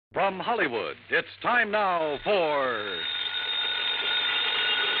From Hollywood, it's time now for...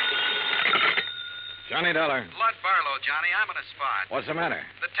 Johnny Dollar. Lud Barlow, Johnny. I'm on a spot. What's the matter?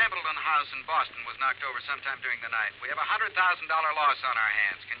 The Templeton house in Boston was knocked over sometime during the night. We have a $100,000 loss on our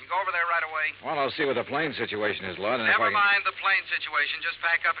hands. Can you go over there right away? Well, I'll see what the plane situation is, Lud. And Never mind the plane situation. Just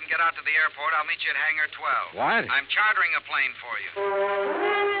pack up and get out to the airport. I'll meet you at Hangar 12. What? I'm chartering a plane for you.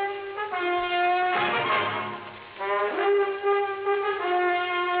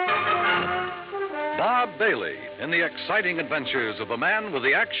 Bob Bailey in the exciting adventures of the man with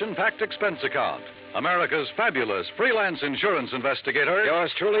the action-packed expense account. America's fabulous freelance insurance investigator.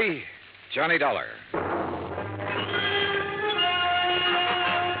 Yours truly, Johnny Dollar.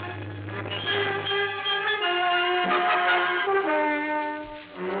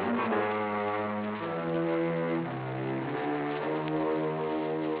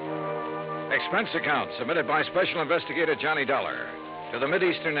 Expense account submitted by Special Investigator Johnny Dollar to the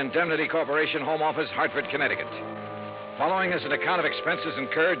Mideastern Indemnity Corporation, Home Office, Hartford, Connecticut. Following is an account of expenses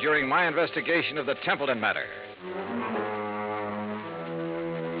incurred during my investigation of the Templeton matter.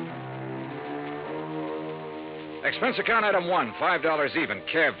 Expense account item 1, $5 even,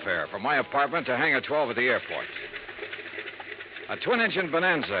 cab fare from my apartment to Hangar 12 at the airport. A twin-engine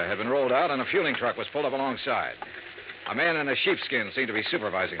Bonanza had been rolled out and a fueling truck was pulled up alongside. A man in a sheepskin seemed to be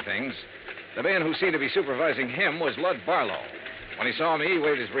supervising things. The man who seemed to be supervising him was Lud Barlow. When he saw me, he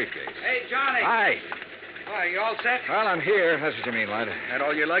waved his briefcase. Hey, Johnny. Hi. Hi, you all set? Well, I'm here. That's what you mean, Lud. That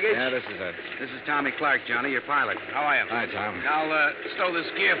all your luggage? Yeah, this is it. This is Tommy Clark, Johnny, your pilot. How are you? Hi, Tom. I'll stow this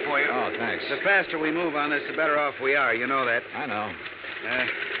gear for you. Oh, thanks. The faster we move on this, the better off we are. You know that. I know.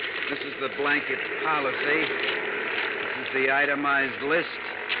 This is the blanket policy. This is the itemized list.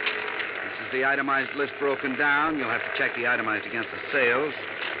 This is the itemized list broken down. You'll have to check the itemized against the sales.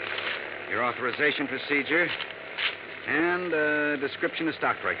 Your authorization procedure. And a description of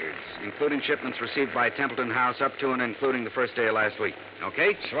stock records, including shipments received by Templeton House up to and including the first day of last week.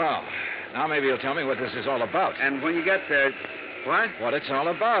 Okay? Swell. Now maybe you'll tell me what this is all about. And when you get there... What? What it's all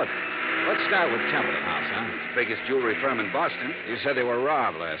about. Let's start with Templeton House, huh? It's the biggest jewelry firm in Boston. You said they were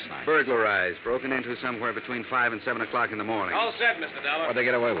robbed last night. Burglarized, broken into somewhere between 5 and 7 o'clock in the morning. All set, Mr. Dollar. What'd they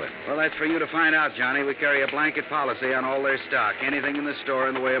get away with? Well, that's for you to find out, Johnny. We carry a blanket policy on all their stock. Anything in the store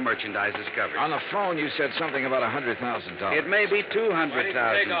in the way of merchandise is covered. On the phone, you said something about $100,000. It may be 200,000,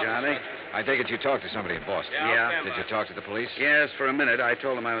 Johnny. I take it you talked to somebody in Boston. Yeah. Did you talk to the police? Yes, for a minute. I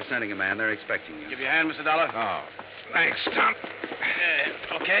told them I was sending a man. They're expecting you. Give you a hand, Mr. Dollar. Oh, thanks, Tom.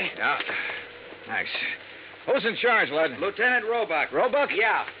 Okay? Yeah. Thanks. Who's in charge, Lud? Lieutenant Roebuck. Roebuck?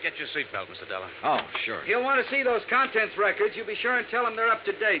 Yeah. Get your seatbelt, Mr. Dollar. Oh, sure. He'll want to see those contents records. You be sure and tell him they're up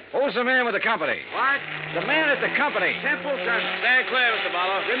to date. Who's the man with the company? What? The man at the company. Templeton. Stand clear, Mr.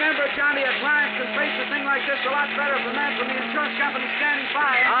 Barlow. Remember, Johnny, a client can face a thing like this a lot better if the man from the insurance company standing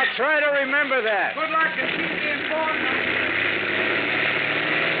by. I'll try to remember that. Good luck and keep me informed.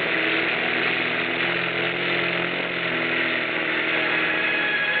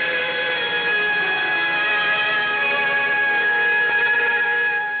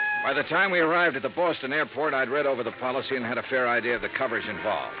 By the time we arrived at the Boston airport, I'd read over the policy and had a fair idea of the coverage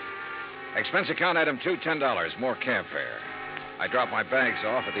involved. Expense account item 2, $10, more cab fare. I dropped my bags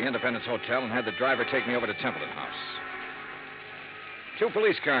off at the Independence Hotel and had the driver take me over to Templeton House. 2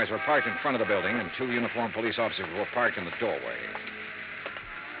 police cars were parked in front of the building, and 2 uniformed police officers were parked in the doorway.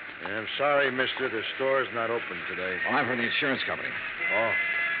 I'm sorry, mister. The store's not open today. Well, I'm from the insurance company. Oh,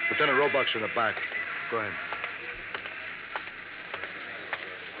 Lieutenant Roebuck's in the back. Go ahead.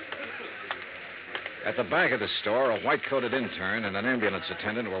 At the back of the store, a white-coated intern and an ambulance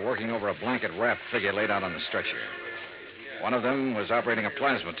attendant were working over a blanket-wrapped figure laid out on the stretcher. One of them was operating a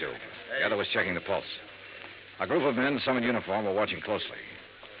plasma tube. The other was checking the pulse. A group of men, some in uniform, were watching closely.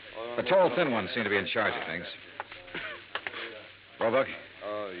 The tall, thin one seemed to be in charge of things. Roebuck?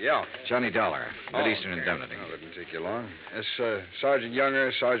 Yeah. Johnny Dollar, Mideastern okay. Indemnity. Oh, didn't take you long. This, Sergeant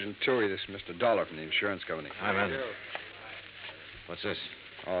Younger, Sergeant Toohey, this is Mr. Dollar from the insurance company. Hi, man. What's this?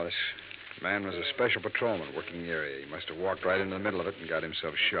 Oh, this man was a special patrolman working the area. He must have walked right into the middle of it and got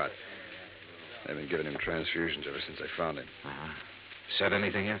himself shot. They've been giving him transfusions ever since they found him. Uh-huh. Said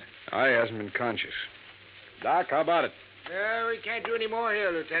anything yet? He hasn't been conscious. Doc, how about it? We can't do any more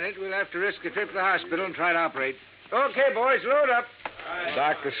here, Lieutenant. We'll have to risk a trip to the hospital and try to operate. Okay, boys, load up.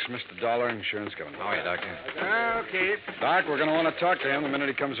 Doc, this is Mr. Dollar, insurance company. How are you, Doctor? Okay. Doc, we're going to want to talk to him the minute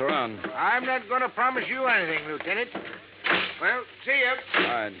he comes around. I'm not going to promise you anything, Lieutenant. Well, see you.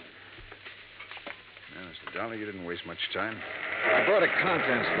 All right. Now, Mr. Dollar, you didn't waste much time. I brought a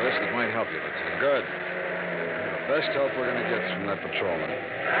contents list that might help you, Lieutenant. Good. The best help we're going to get is from that patrolman.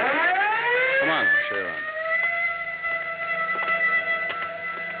 Come on, I'll show you around.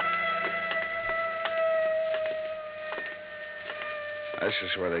 That's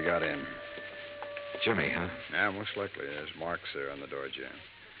just where they got in. Jimmy, huh? Yeah, most likely. There's marks there on the door jamb.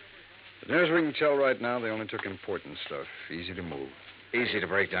 As near as we can tell right now, they only took important stuff. Easy to move. Easy to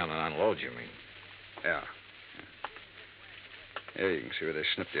break down and unload, you mean? Yeah. Yeah, you can see where they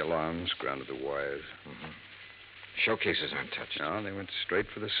snipped the alarms, grounded the wires. Mm-hmm. Showcases aren't touched. No, they went straight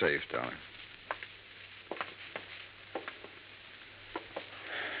for the safe, Dollar.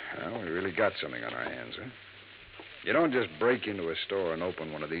 Well, we really got something on our hands, huh? You don't just break into a store and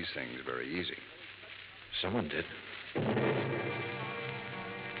open one of these things very easy. Someone did.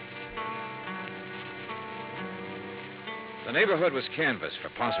 The neighborhood was canvassed for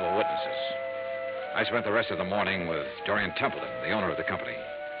possible witnesses. I spent the rest of the morning with Dorian Templeton, the owner of the company.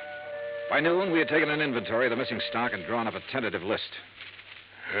 By noon, we had taken an inventory of the missing stock and drawn up a tentative list.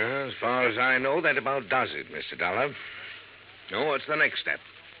 As far as I know, that about does it, Mr. Dollar. Now, what's the next step?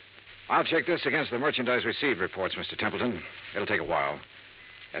 I'll check this against the merchandise received reports, Mr. Templeton. It'll take a while.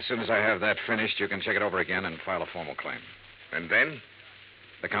 As soon as I have that finished, you can check it over again and file a formal claim. And then?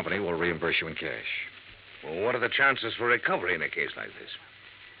 The company will reimburse you in cash. Well, what are the chances for recovery in a case like this?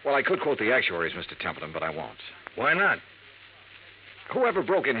 Well, I could quote the actuaries, Mr. Templeton, but I won't. Why not? Whoever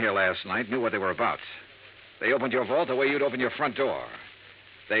broke in here last night knew what they were about. They opened your vault the way you'd open your front door.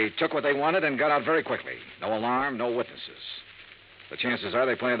 They took what they wanted and got out very quickly. No alarm, no witnesses. The chances are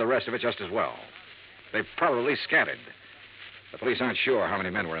they planned the rest of it just as well. They probably scattered. The police aren't sure how many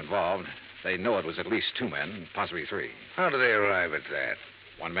men were involved. They know it was at least 2 men, possibly 3. How do they arrive at that?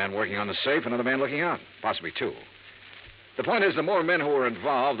 1 man working on the safe, another man looking out, possibly 2. The point is, the more men who are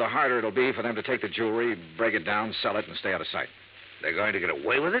involved, the harder it'll be for them to take the jewelry, break it down, sell it, and stay out of sight. They're going to get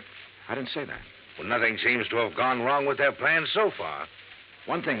away with it? I didn't say that. Well, nothing seems to have gone wrong with their plans so far.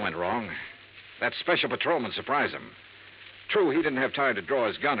 One thing went wrong. That special patrolman surprised them. True, he didn't have time to draw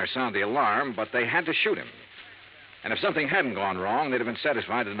his gun or sound the alarm, but they had to shoot him. And if something hadn't gone wrong, they'd have been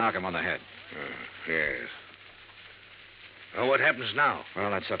satisfied to knock him on the head. Yes. Well, what happens now?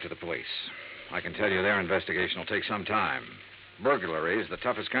 Well, that's up to the police. I can tell you their investigation will take some time. Burglary is the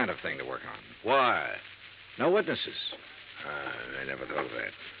toughest kind of thing to work on. Why? No witnesses. I never thought of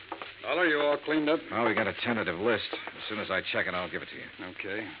that. Dollar, you all cleaned up? Well, we got a tentative list. As soon as I check it, I'll give it to you.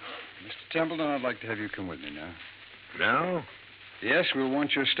 Okay. Mr. Templeton, I'd like to have you come with me now. Now? Yes, we'll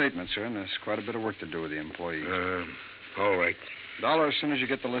want your statement, sir, and there's quite a bit of work to do with the employees. All right. Dollar, as soon as you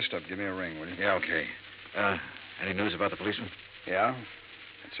get the list up, give me a ring, will you? Yeah, okay. Any news about the policeman? Yeah?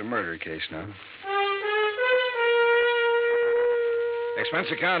 It's a murder case now. Expense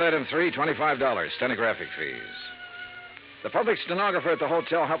account item 3, $25, stenographic fees. The public stenographer at the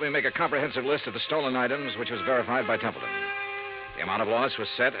hotel helped me make a comprehensive list of the stolen items, which was verified by Templeton. The amount of loss was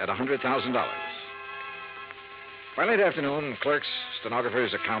set at $100,000. By late afternoon, clerks,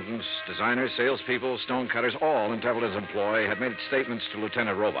 stenographers, accountants, designers, salespeople, stonecutters, all in Templeton's employ had made statements to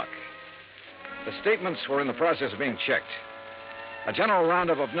Lieutenant Roebuck. The statements were in the process of being checked. A general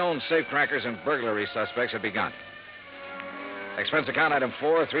roundup of known safecrackers and burglary suspects had begun. Expense account item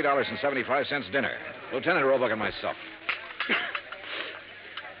 4, $3.75 dinner. Lieutenant Roebuck and myself.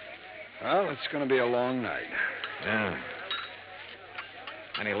 Well, it's going to be a long night. Yeah.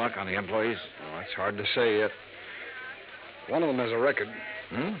 Any luck on the employees? Oh, it's hard to say yet. One of them has a record.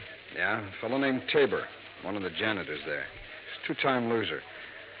 Hmm? Yeah, a fellow named Tabor, one of the janitors there. He's a 2-time loser.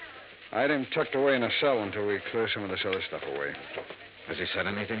 I had him tucked away in a cell until we clear some of this other stuff away. Has he said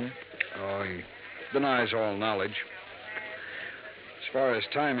anything? Oh, he denies all knowledge. As far as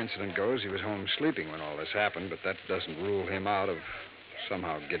time incident goes, he was home sleeping when all this happened, but that doesn't rule him out of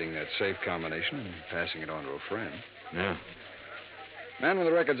somehow getting that safe combination and passing it on to a friend. Yeah. Man with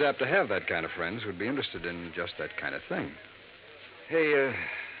a record's apt to have that kind of friends who'd be interested in just that kind of thing. Hey,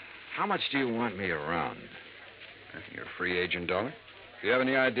 how much do you want me around? You're a free agent, Dollar. If you have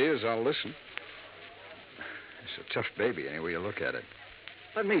any ideas, I'll listen. It's a tough baby, any way you look at it.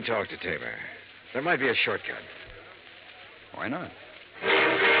 Let me talk to Tabor. There might be a shortcut. Why not?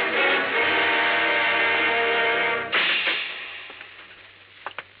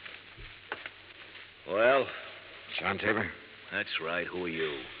 Well, John Tabor? that's right. Who are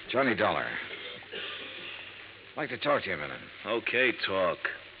you? Johnny Dollar. I'd like to talk to you a minute. Okay, talk.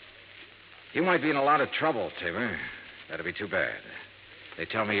 You might be in a lot of trouble, Tabor. That'd be too bad. They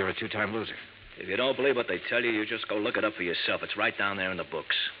tell me you're a 2-time loser. If you don't believe what they tell you, you just go look it up for yourself. It's right down there in the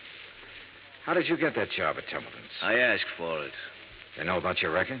books. How did you get that job at Templeton's? I asked for it. They know about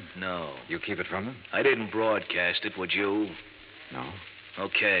your record? No. You keep it from them? I didn't broadcast it, would you? No.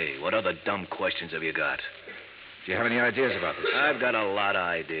 Okay, what other dumb questions have you got? Do you have any ideas about this? I've got a lot of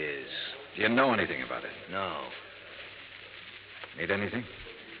ideas. Do you know anything about it? No. Need anything?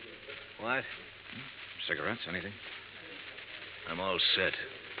 What? Cigarettes, anything? I'm all set.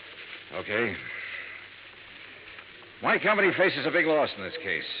 Okay. My company faces a big loss in this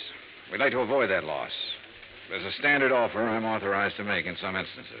case. We'd like to avoid that loss. There's a standard offer I'm authorized to make in some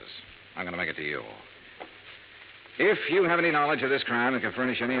instances. I'm going to make it to you. If you have any knowledge of this crime and can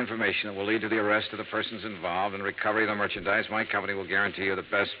furnish any information that will lead to the arrest of the persons involved and recovery of the merchandise, my company will guarantee you the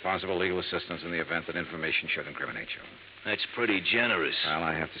best possible legal assistance in the event that information should incriminate you. That's pretty generous. Well,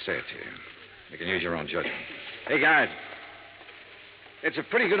 I have to say it to you. You can use your own judgment. Hey, guard. It's a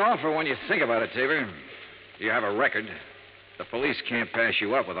pretty good offer when you think about it, Tabor. You have a record. The police can't pass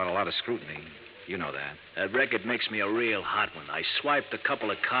you up without a lot of scrutiny. You know that. That record makes me a real hot one. I swiped a couple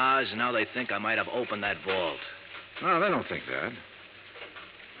of cars, and now they think I might have opened that vault. No, they don't think that.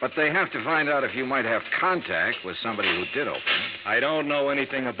 But they have to find out if you might have contact with somebody who did open it. I don't know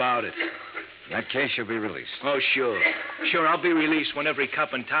anything about it. In that case, you'll be released. Oh, sure. Sure, I'll be released when every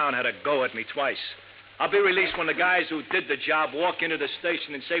cop in town had a go at me twice. I'll be released when the guys who did the job walk into the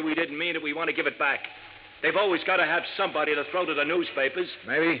station and say we didn't mean it, we want to give it back. They've always got to have somebody to throw to the newspapers.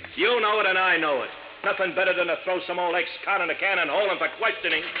 Maybe. You know it and I know it. Nothing better than to throw some old ex-con in a can and hold him for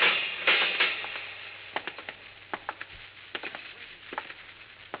questioning.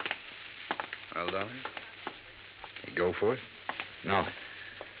 Well, Dolly, you go for it? No.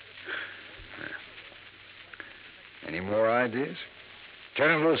 Any more ideas?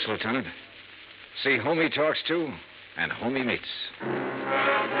 Turn him loose, Lieutenant. See whom he talks to and whom he meets.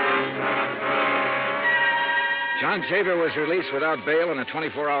 John Tabor was released without bail, and a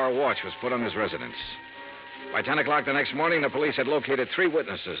 24-hour watch was put on his residence. By 10 o'clock the next morning, the police had located 3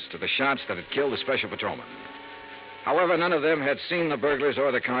 witnesses to the shots that had killed the special patrolman. However, none of them had seen the burglars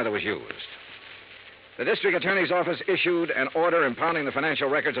or the car that was used. The district attorney's office issued an order impounding the financial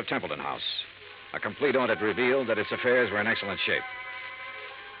records of Templeton House. A complete audit revealed that its affairs were in excellent shape.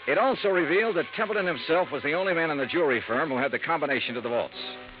 It also revealed that Templeton himself was the only man in the jewelry firm who had the combination to the vaults.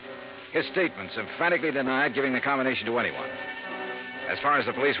 His statements emphatically denied giving the combination to anyone. As far as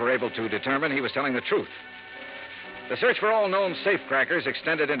the police were able to determine, he was telling the truth. The search for all known safecrackers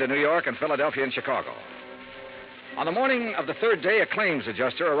extended into New York and Philadelphia and Chicago. On the morning of the 3rd day, a claims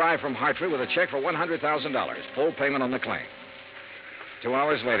adjuster arrived from Hartford with a check for $100,000, full payment on the claim. 2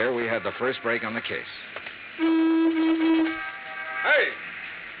 hours later, we had the first break on the case. Hey!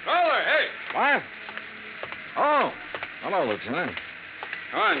 Caller, hey! What? Oh, hello, Lieutenant.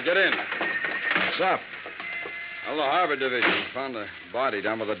 Come on, get in. What's up? Well, the Harbor Division found a body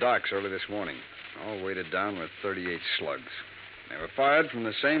down by the docks early this morning, all weighted down with 38 slugs. They were fired from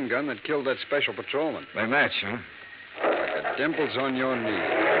the same gun that killed that special patrolman. They match, huh? Like the dimples on your knee.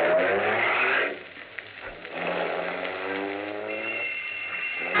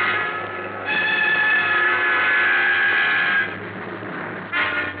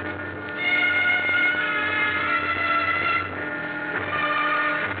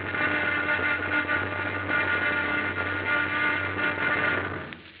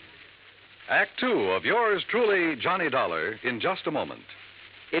 Act 2 of yours truly, Johnny Dollar, in just a moment.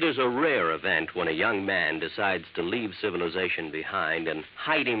 It is a rare event when a young man decides to leave civilization behind and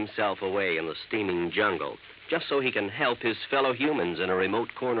hide himself away in the steaming jungle, just so he can help his fellow humans in a remote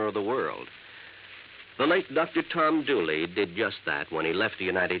corner of the world. The late Dr. Tom Dooley did just that when he left the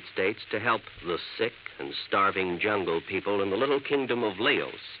United States to help the sick and starving jungle people in the little kingdom of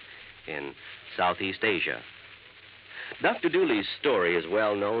Laos in Southeast Asia. Dr. Dooley's story is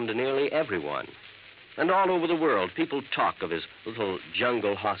well known to nearly everyone. And all over the world, people talk of his little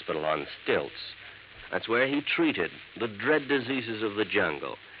jungle hospital on stilts. That's where he treated the dread diseases of the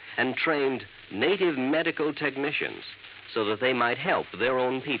jungle and trained native medical technicians so that they might help their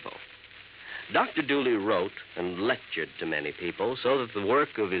own people. Dr. Dooley wrote and lectured to many people so that the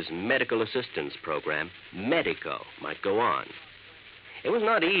work of his medical assistance program, Medico, might go on. It was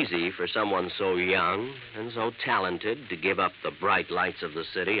not easy for someone so young and so talented to give up the bright lights of the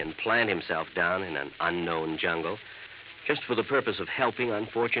city and plant himself down in an unknown jungle just for the purpose of helping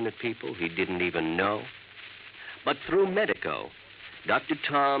unfortunate people he didn't even know. But through Medico, Dr.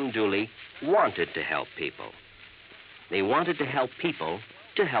 Tom Dooley wanted to help people. He wanted to help people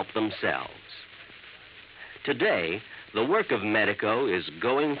to help themselves. Today, the work of Medico is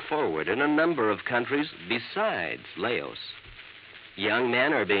going forward in a number of countries besides Laos. Young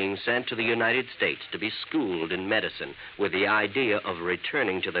men are being sent to the United States to be schooled in medicine with the idea of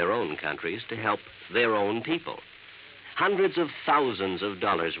returning to their own countries to help their own people. Hundreds of thousands of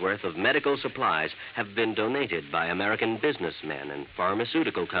dollars worth of medical supplies have been donated by American businessmen and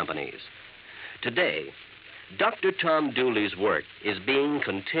pharmaceutical companies. Today, Dr. Tom Dooley's work is being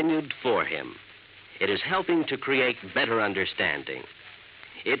continued for him. It is helping to create better understanding.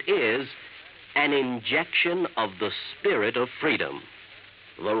 It is an injection of the spirit of freedom,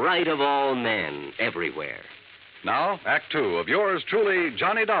 the right of all men everywhere. Now, Act Two of yours truly,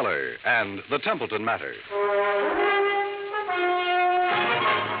 Johnny Dollar and the Templeton Matter.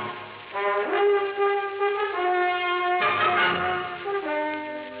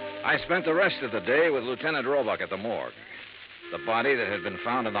 I spent the rest of the day with Lieutenant Roebuck at the morgue. The body that had been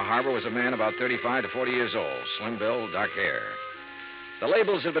found in the harbor was a man about 35 to 40 years old, slim build, dark hair. The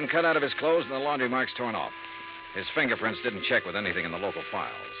labels had been cut out of his clothes and the laundry marks torn off. His fingerprints didn't check with anything in the local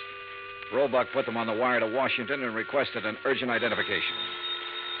files. Roebuck put them on the wire to Washington and requested an urgent identification.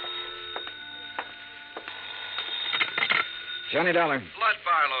 Johnny Dollar. Blood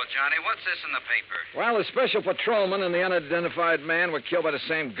Barlow, Johnny. What's this in the paper? Well, the special patrolman and the unidentified man were killed by the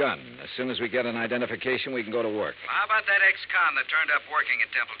same gun. As soon as we get an identification, we can go to work. Well, how about that ex-con that turned up working at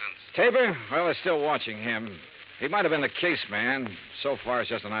Templeton's? Tabor? Well, they're still watching him. He might have been the case man. So far,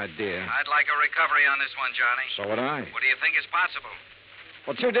 it's just an idea. I'd like a recovery on this one, Johnny. So would I. What do you think is possible?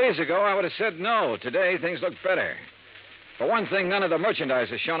 Well, 2 days ago, I would have said no. Today, things look better. For one thing, none of the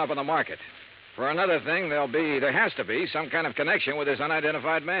merchandise has shown up on the market. For another thing, there has to be some kind of connection with this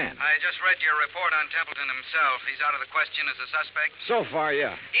unidentified man. I just read your report on Templeton himself. He's out of the question as a suspect? So far,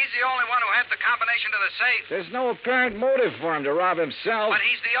 yeah. He's the only one who had the combination to the safe. There's no apparent motive for him to rob himself. But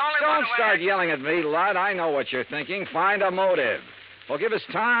he's the only one Don't who start had... yelling at me, Lud. I know what you're thinking. Find a motive. Well, give us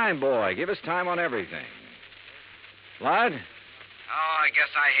time, boy. Give us time on everything. Lud? Oh, I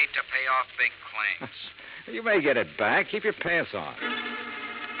guess I hate to pay off big claims. You may get it back. Keep your pants on.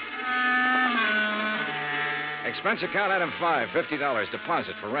 Expense account item 5, $50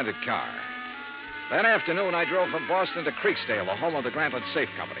 deposit for rented car. That afternoon, I drove from Boston to Creeksdale, the home of the Grantland Safe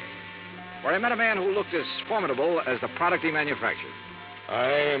Company, where I met a man who looked as formidable as the product he manufactured. I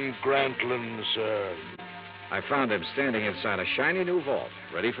am Grantland, sir. I found him standing inside a shiny new vault,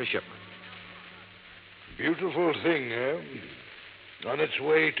 ready for shipment. Beautiful thing, eh? On its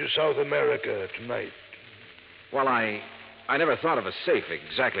way to South America tonight. Well, I never thought of a safe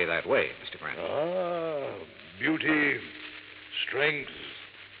exactly that way, Mr. Grantland. Ah, beauty, strength.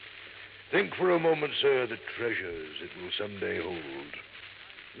 Think for a moment, sir, the treasures it will someday hold.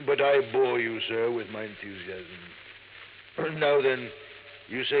 But I bore you, sir, with my enthusiasm. Now then,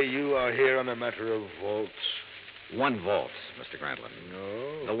 you say you are here on a matter of vaults? One vault, Mr. Grantland.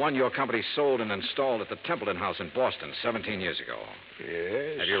 No. The one your company sold and installed at the Templeton house in Boston 17 years ago.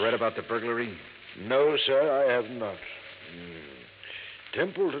 Yes. Have you read about the burglary? No, sir, I have not.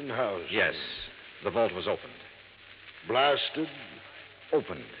 Templeton House. Yes. The vault was opened. Blasted?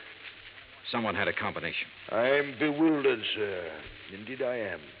 Opened. Someone had a combination. I'm bewildered, sir. Indeed I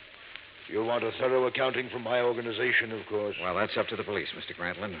am. You'll want a thorough accounting from my organization, of course. Well, that's up to the police, Mr.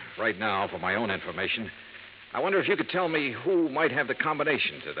 Grantland. Right now, for my own information, I wonder if you could tell me who might have the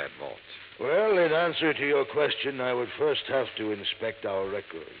combination to that vault. Well, in answer to your question, I would first have to inspect our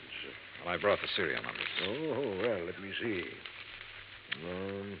records. Well, I brought the serial numbers. Oh, well, let me see.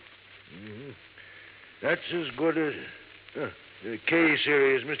 That's as good as... the K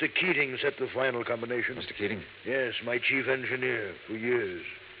series. Mr. Keating set the final combination. Mr. Keating? Yes, my chief engineer for years.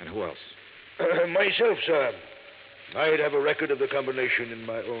 And who else? Myself, sir. I'd have a record of the combination in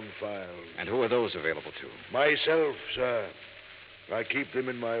my own file. And who are those available to? Myself, sir. I keep them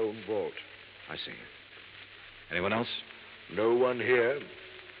in my own vault. I see. Anyone else? No one here.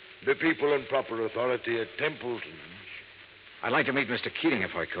 The people in proper authority at Templeton's. I'd like to meet Mr. Keating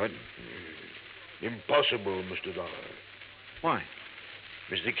if I could. Impossible, Mr. Dollar. Why?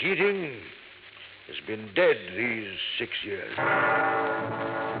 Mr. Keating has been dead these 6 years.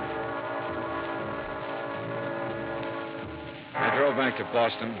 I drove back to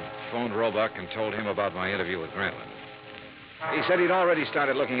Boston, phoned Roebuck, and told him about my interview with Grantland. He said he'd already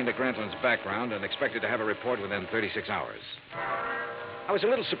started looking into Grantland's background and expected to have a report within 36 hours. I was a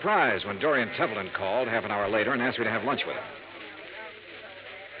little surprised when Dorian Templeton called half an hour later and asked me to have lunch with him.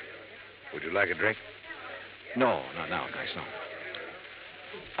 Would you like a drink? No, not now, thanks, no.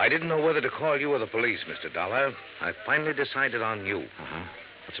 I didn't know whether to call you or the police, Mr. Dollar. I finally decided on you. Uh-huh.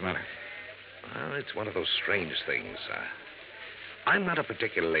 What's the matter? Well, it's one of those strange things. I'm not a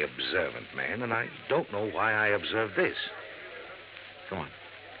particularly observant man, and I don't know why I observed this. Go on.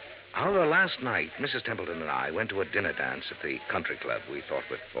 Our last night, Mrs. Templeton and I went to a dinner dance at the country club. We thought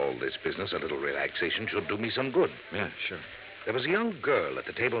with all this business, a little relaxation should do me some good. Yeah, sure. There was a young girl at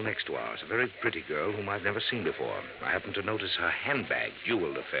the table next to ours, a very pretty girl whom I've never seen before. I happened to notice her handbag,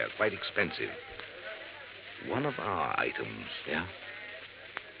 jeweled affair, quite expensive. One of our items. Yeah?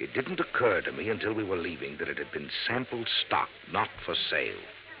 It didn't occur to me until we were leaving that it had been sample stock, not for sale.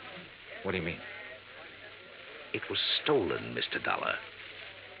 What do you mean? It was stolen, Mr. Dollar.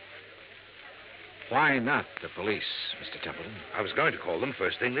 Why not the police, Mr. Templeton? I was going to call them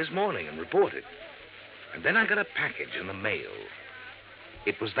first thing this morning and report it. And then I got a package in the mail.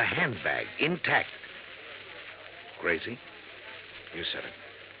 It was the handbag, intact. Crazy? You said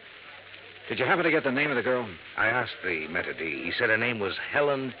it. Did you happen to get the name of the girl? I asked the maitre d'. He said her name was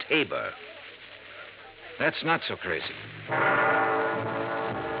Helen Tabor. That's not so crazy.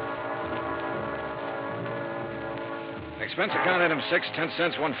 Expense account item 6, 10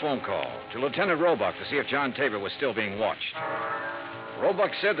 cents, one phone call to Lieutenant Roebuck to see if John Tabor was still being watched.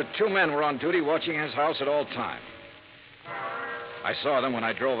 Roebuck said that 2 men were on duty watching his house at all times. I saw them when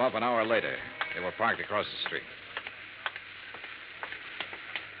I drove up an hour later. They were parked across the street.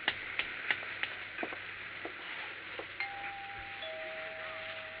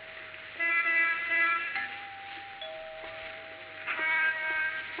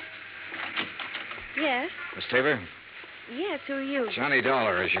 Yes? Miss Tabor? Yes, who are you? Johnny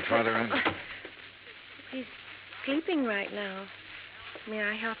Dollar, is your father in? He's sleeping right now. May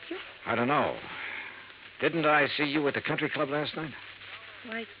I help you? I don't know. Didn't I see you at the country club last night?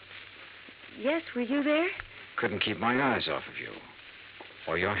 Why, yes, were you there? Couldn't keep my eyes off of you.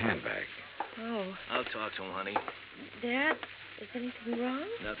 Or your handbag. Oh. I'll talk to him, honey. Dad, is anything wrong?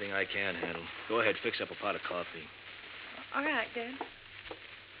 Nothing I can't handle. Go ahead, fix up a pot of coffee. All right, Dad.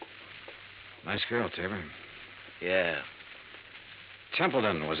 Nice girl, Tabor. Yeah.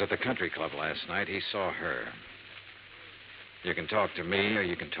 Templeton was at the country club last night. He saw her. You can talk to me or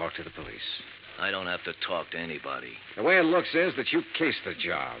you can talk to the police. I don't have to talk to anybody. The way it looks is that you cased the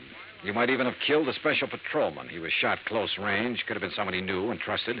job. You might even have killed the special patrolman. He was shot close range. Could have been somebody new and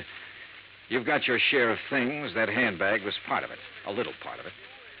trusted. You've got your share of things. That handbag was part of it. A little part of it.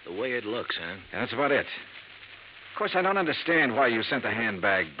 The way it looks, huh? And that's about it. Of course, I don't understand why you sent the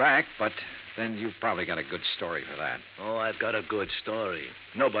handbag back, but then you've probably got a good story for that. Oh, I've got a good story.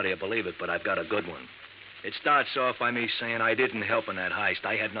 Nobody will believe it, but I've got a good one. It starts off by me saying I didn't help in that heist.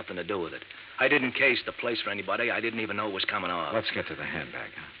 I had nothing to do with it. I didn't case the place for anybody. I didn't even know it was coming off. Let's get to the handbag,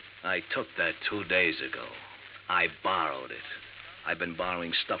 huh? I took that 2 days ago. I borrowed it. I've been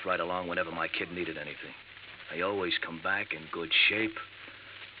borrowing stuff right along whenever my kid needed anything. I always come back in good shape.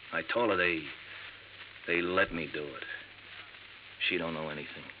 I told her they let me do it. She don't know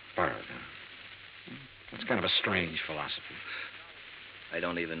anything. Borrowed, huh? That's kind of a strange philosophy. I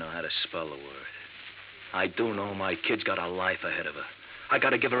don't even know how to spell the word. I do know my kid's got a life ahead of her. I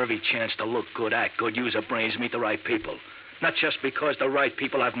got to give her every chance to look good, act good, use her brains, meet the right people. Not just because the right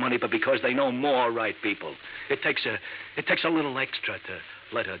people have money, but because they know more right people. It takes a little extra to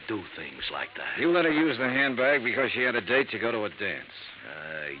let her do things like that. You let her use the handbag because she had a date to go to a dance.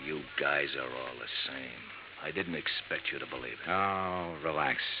 You guys are all the same. I didn't expect you to believe it. Oh,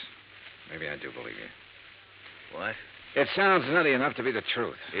 relax. Maybe I do believe you. What? It sounds nutty enough to be the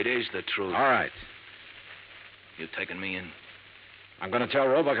truth. It is the truth. All right. You taking me in? I'm going to tell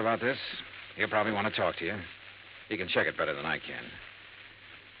Roebuck about this. He'll probably want to talk to you. He can check it better than I can.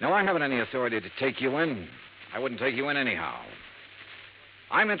 No, I haven't any authority to take you in. I wouldn't take you in anyhow.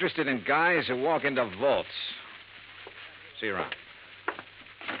 I'm interested in guys who walk into vaults. See you around.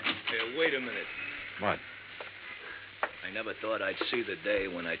 Hey, wait a minute. What? I never thought I'd see the day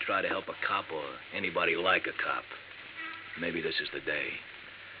when I try to help a cop or anybody like a cop. Maybe this is the day.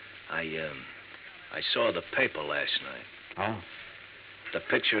 I saw the paper last night. Oh? The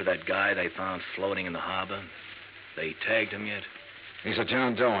picture of that guy they found floating in the harbor. They tagged him yet? He's a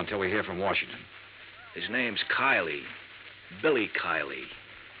John Doe until we hear from Washington. His name's Kiley. Billy Kiley.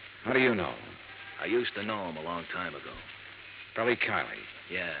 How do you know? I used to know him a long time ago. Billy Kiley.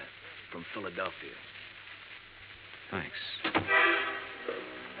 Yeah, from Philadelphia. Thanks.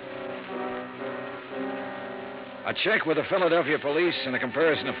 A check with the Philadelphia police and a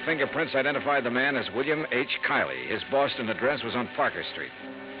comparison of fingerprints identified the man as William H. Kiley. His Boston address was on Parker Street.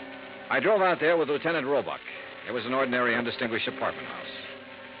 I drove out there with Lieutenant Roebuck. It was an ordinary, undistinguished apartment house.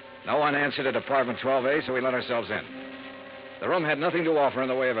 No one answered at apartment 12A, so we let ourselves in. The room had nothing to offer in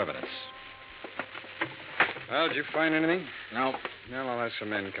the way of evidence. Well, did you find anything? No. Well, I'll have some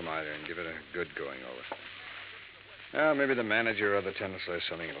men come out here and give it a good going over. Well, maybe the manager or the tenants will have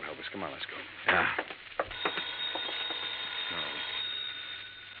something that'll help us. Come on, let's go. Yeah.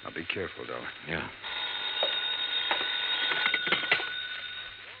 Now, be careful, Dollar. Yeah.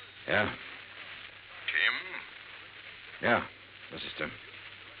 Yeah. Tim? Yeah. This is Tim.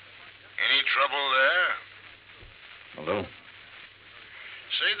 Any trouble there? A little.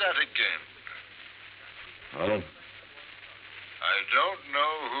 Say that again. A little. I don't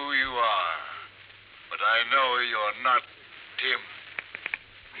know who you are, but I know you're not Tim.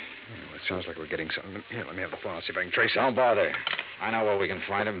 Well, it sounds like we're getting something. Here, let me have the phone. I'll see if I can trace it. Don't bother. I know where we can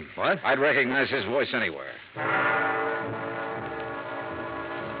find him. What? I'd recognize his voice anywhere.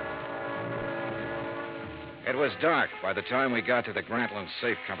 It was dark by the time we got to the Grantland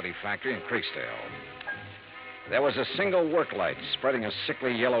Safe Company factory in Creeksdale. There was a single work light spreading a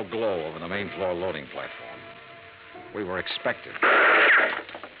sickly yellow glow over the main floor loading platform. We were expected.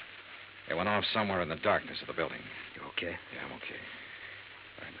 It went off somewhere in the darkness of the building. You okay? Yeah, I'm okay.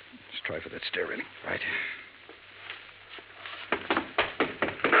 All right, let's try for that stair railing. Right.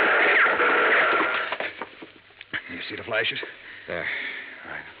 You see the flashes? There.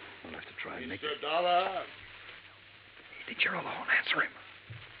 All right. We'll have to try and make it. Mr. Dollar? I think you're alone. Answer him.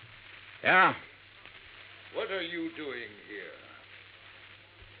 Yeah? What are you doing here?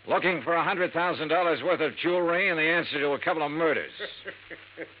 Looking for $100,000 worth of jewelry and the answer to a couple of murders.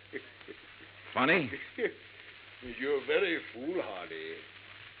 Funny? You're very foolhardy,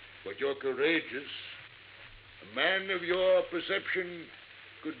 but you're courageous. A man of your perception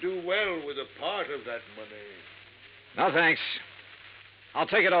could do well with a part of that money. No, thanks. I'll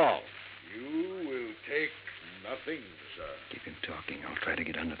take it all. You will take nothing, sir. Keep him talking. I'll try to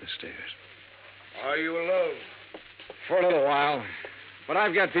get under the stairs. Are you alone? For a little while. But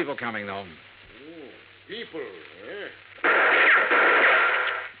I've got people coming, though. Oh, people, eh?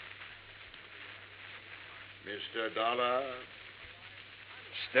 Mr. Dollar?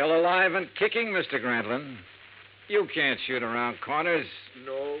 Still alive and kicking, Mr. Grantland. You can't shoot around corners.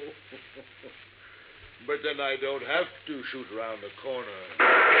 No. But then I don't have to shoot around the corner.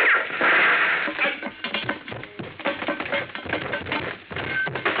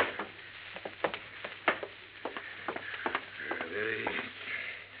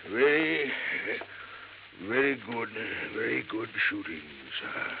 Very good shooting,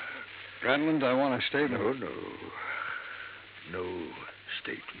 sir. Grantland, I want a statement. No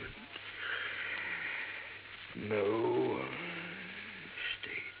statement. No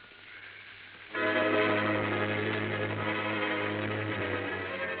statement.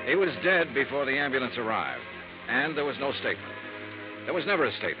 He was dead before the ambulance arrived, and there was no statement. There was never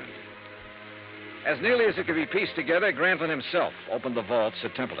a statement. As nearly as it could be pieced together, Grantland himself opened the vaults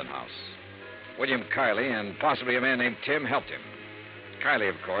at Templeton House. William Kiley and possibly a man named Tim helped him. Kiley,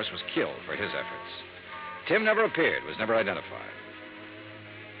 of course, was killed for his efforts. Tim never appeared, was never identified.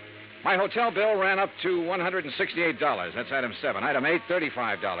 My hotel bill ran up to $168. That's item 7. Item 8,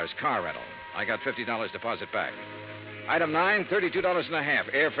 $35, car rental. I got $50 deposit back. Item 9,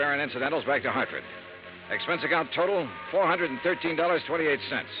 $32.50, airfare and incidentals back to Hartford. Expense account total,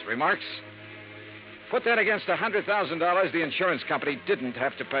 $413.28. Remarks? Put that against the $100,000 the insurance company didn't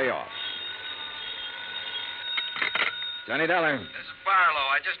have to pay off. Johnny Dollar. This is Barlow.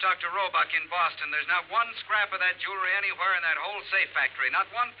 I just talked to Roebuck in Boston. There's not one scrap of that jewelry anywhere in that whole safe factory.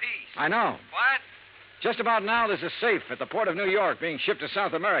 Not one piece. I know. What? Just about now, there's a safe at the port of New York being shipped to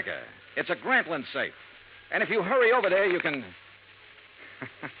South America. It's a Grantland safe. And if you hurry over there, you can...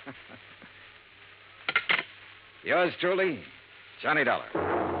 Yours truly, Johnny Dollar.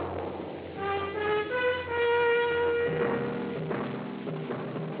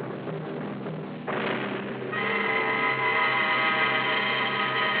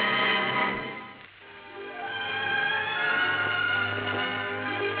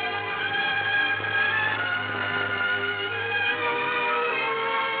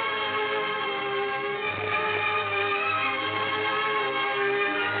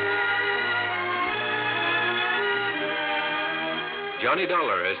 Johnny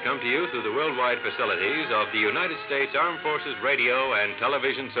Dollar has come to you through the worldwide facilities of the United States Armed Forces Radio and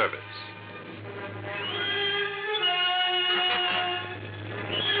Television Service.